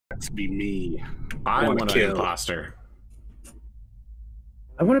to be me. I want to be kill. imposter.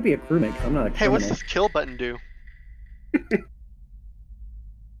 I want to be a crewmate because I'm not a criminal. Hey, what's this kill button do?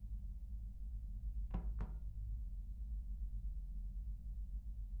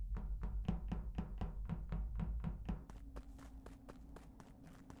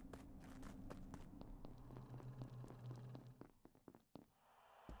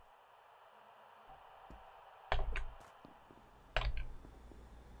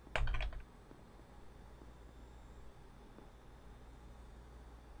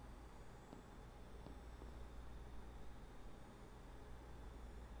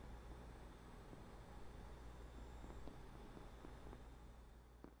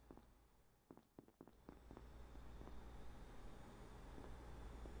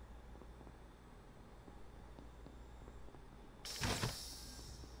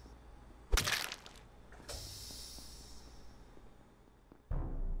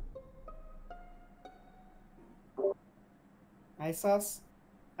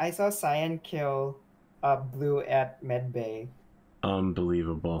 I saw Cyan kill Blue at Medbay.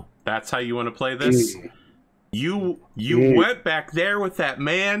 Unbelievable. That's how you want to play this? You went back there with that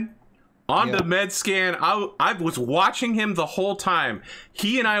man on the med scan. I was watching him the whole time.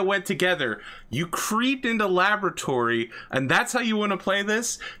 He and I went together. You creeped into laboratory, and that's how you want to play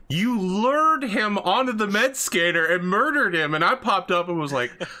this? You lured him onto the med scanner and murdered him, and I popped up and was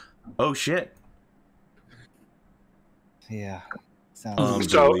like, oh shit. Yeah.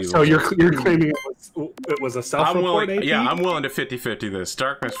 So you're claiming it was a self-report AP? Yeah, I'm willing to 50-50 this.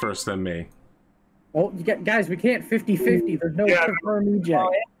 Darkness first, then me. Well, guys, we can't 50-50. There's no confirmed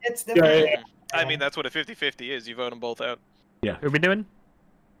eject. It's different. I mean, that's what a 50-50 is. You vote them both out. Yeah. What are we doing?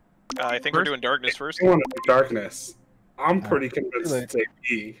 I think we're doing darkness first. I want to do darkness. I'm pretty convinced it's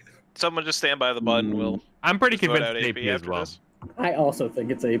AP. Someone just stand by the button. We'll. I'm pretty vote convinced out it's AP as after well. this. I also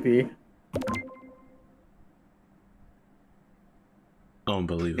think it's AP.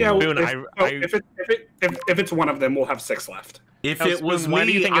 Unbelievable. Yeah, if it's one of them, we'll have 6 left. If it was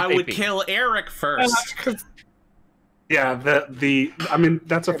me, I would kill Eric first. Yeah, I mean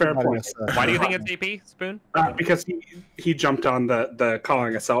that's a fair point. Why do you think it's AP, Spoon? Because he jumped on the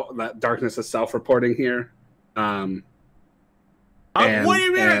calling that darkness is self-reporting here. What do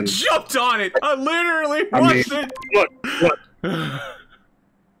you mean I jumped on it? I literally watched it. Look.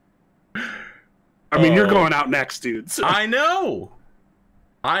 I mean, you're going out next, dude. So. I know.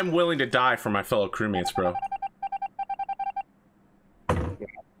 I'm willing to die for my fellow crewmates, bro.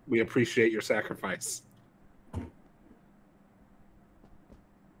 We appreciate your sacrifice.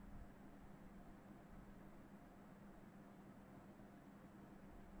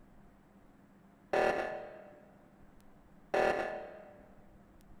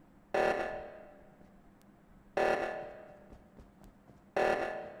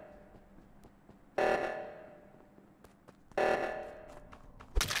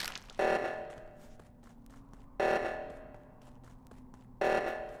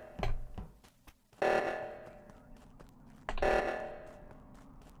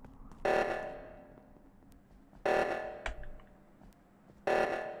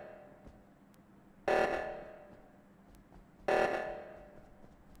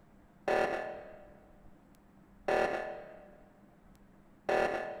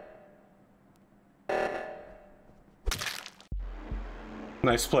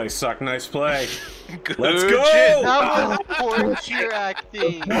 Nice play, Suck. Nice play. Let's go! That was poor cheer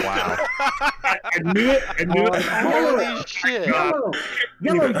acting. Wow. I knew it. Holy shit. Yellow,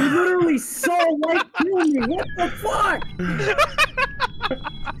 you literally saw White kill me. What the fuck?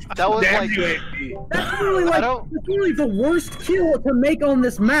 That was Damn like. you, AP. That's really the worst kill to make on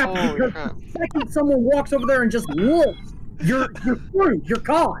this map Holy because crap. the second someone walks over there and just looks, you're screwed. You're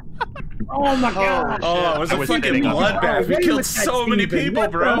caught. Oh my god. Oh, it was a fucking bloodbath. We killed so many people,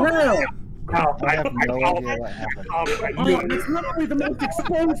 bro. I have no idea what happened. It's literally the most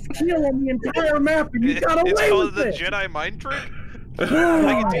exposed kill on the entire map, and you got It's away called with the it. Jedi mind trick. Oh.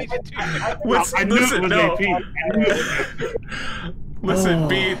 I can teach it to you. Listen,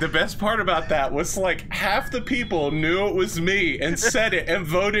 B, the best part about that was like half the people knew it was me and said it and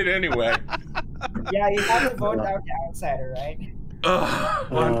voted anyway. Yeah, you have to vote out the outsider, right?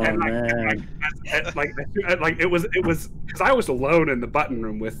 It was because I was alone in the button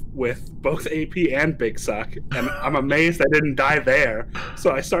room with both AP and Big Suck, and I'm amazed I didn't die there.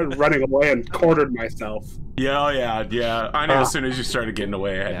 So I started running away and cornered myself. Yeah. I knew as soon as you started getting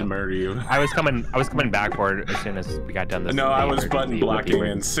away, I had to murder you. I was coming backward as soon as we got done this. No, I was button blocking,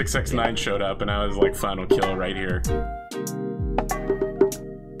 and 6x9 showed up, and I was like, final kill right here.